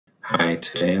Hi,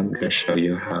 today I'm going to show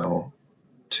you how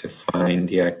to find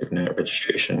the ActiveNet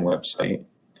registration website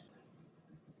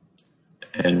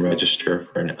and register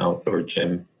for an outdoor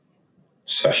gym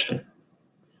session.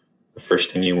 The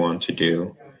first thing you want to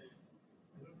do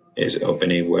is open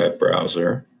a web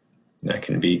browser. That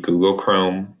can be Google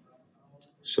Chrome,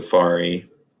 Safari,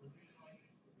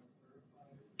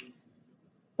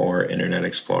 or Internet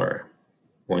Explorer.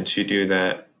 Once you do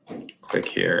that, click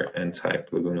here and type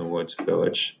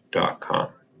lagunawoodsvillage.com.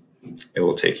 It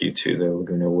will take you to the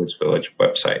Laguna Woods Village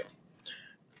website.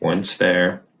 Once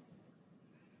there,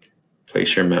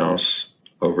 place your mouse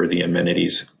over the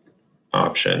amenities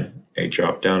option. A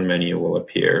drop-down menu will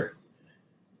appear.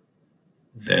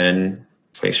 Then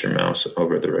place your mouse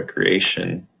over the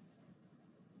recreation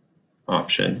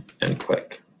option and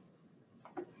click.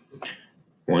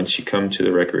 Once you come to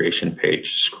the recreation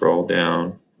page, scroll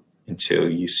down until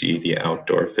you see the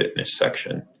outdoor fitness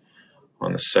section.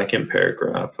 On the second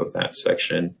paragraph of that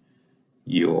section,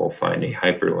 you will find a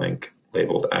hyperlink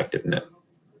labeled ActiveNet.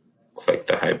 Click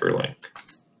the hyperlink.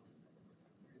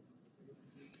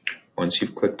 Once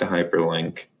you've clicked the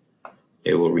hyperlink,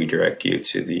 it will redirect you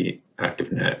to the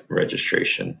ActiveNet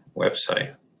registration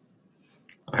website.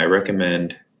 I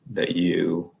recommend that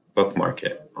you bookmark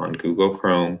it. On Google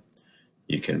Chrome,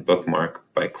 you can bookmark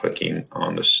by clicking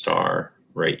on the star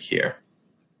right here.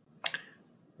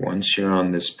 Once you're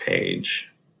on this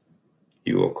page,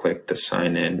 you will click the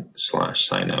sign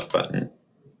in/sign up button.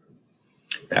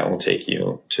 That will take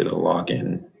you to the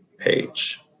login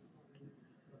page.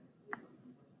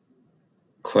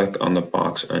 Click on the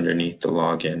box underneath the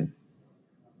login.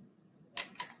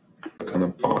 Click on the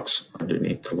box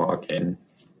underneath the login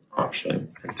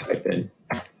option and type in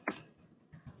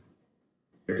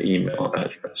your email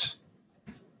address.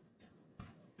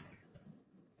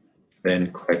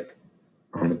 Then click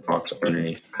on the box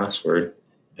underneath password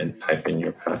and type in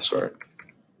your password.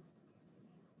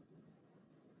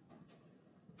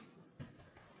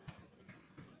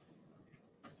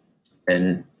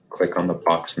 Then click on the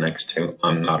box next to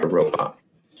I'm not a robot.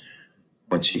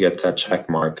 Once you get that check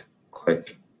mark,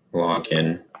 click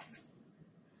login.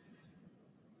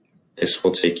 This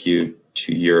will take you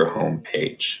to your home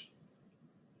page.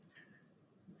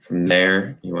 From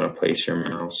there, you want to place your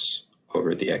mouse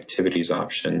over the activities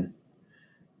option.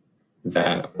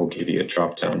 That will give you a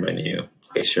drop-down menu.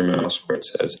 Place your mouse where it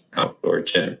says outdoor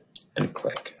gym and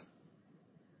click.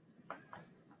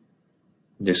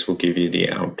 This will give you the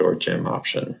outdoor gym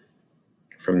option.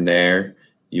 From there,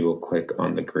 you will click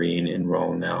on the green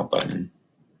Enroll Now button.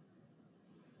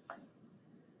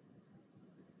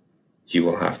 You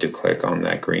will have to click on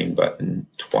that green button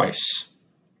twice.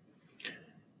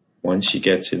 Once you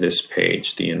get to this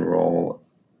page, the Enroll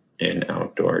in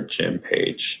Outdoor Gym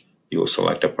page, you will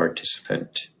select a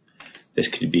participant. This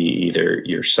could be either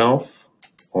yourself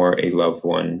or a loved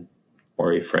one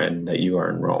or a friend that you are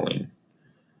enrolling.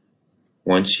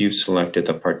 Once you've selected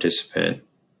the participant,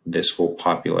 this will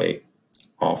populate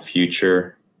all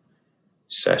future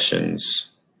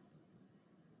sessions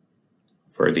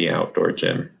for the outdoor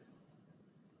gym.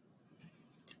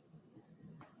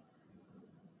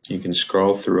 You can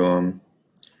scroll through them.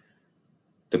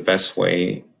 The best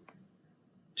way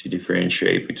to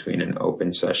differentiate between an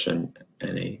open session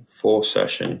and a full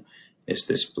session is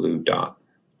this blue dot.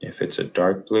 If it's a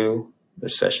dark blue, the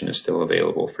session is still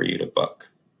available for you to book.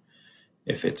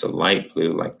 If it's a light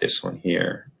blue like this one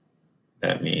here,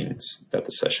 that means that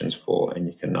the session's full and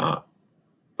you cannot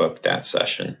book that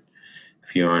session.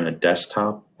 If you're on a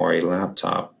desktop or a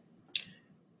laptop,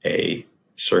 a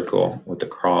circle with a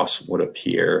cross would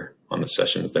appear on the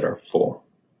sessions that are full.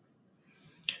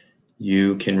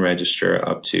 You can register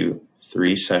up to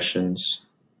 3 sessions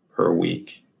per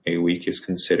week. A week is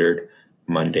considered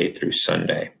Monday through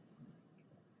Sunday.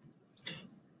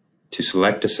 To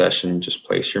select a session, just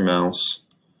place your mouse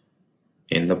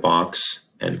in the box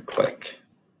and click.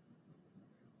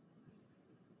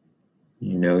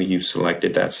 You know you've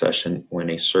selected that session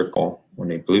when a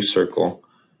blue circle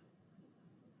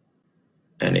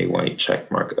and a white check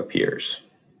mark appears.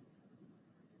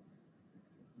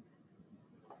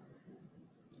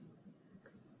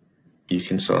 You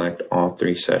can select all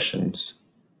 3 sessions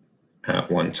at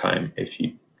one time if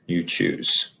you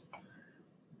choose.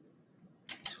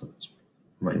 So it's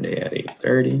Monday at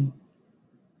 8:30.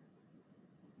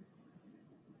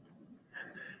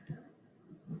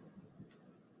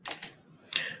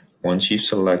 Once you've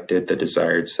selected the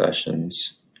desired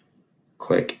sessions,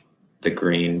 click the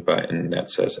green button that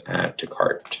says Add to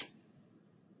Cart.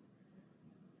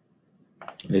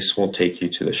 This will take you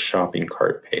to the shopping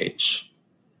cart page.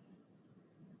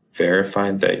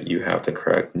 Verify that you have the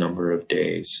correct number of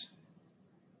days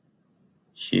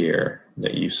here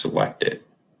that you selected.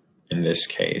 In this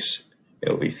case,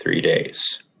 it'll be 3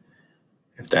 days.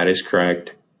 If that is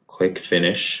correct, click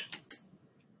Finish.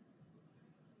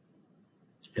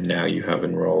 And now you have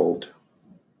enrolled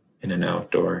in an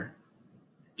outdoor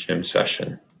gym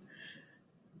session.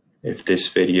 If this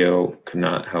video could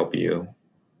not help you,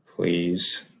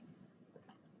 please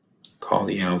call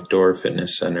the Outdoor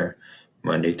Fitness Center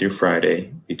Monday through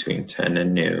Friday between 10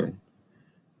 and noon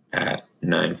at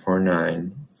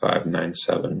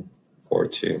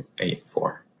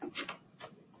 949-597-4284.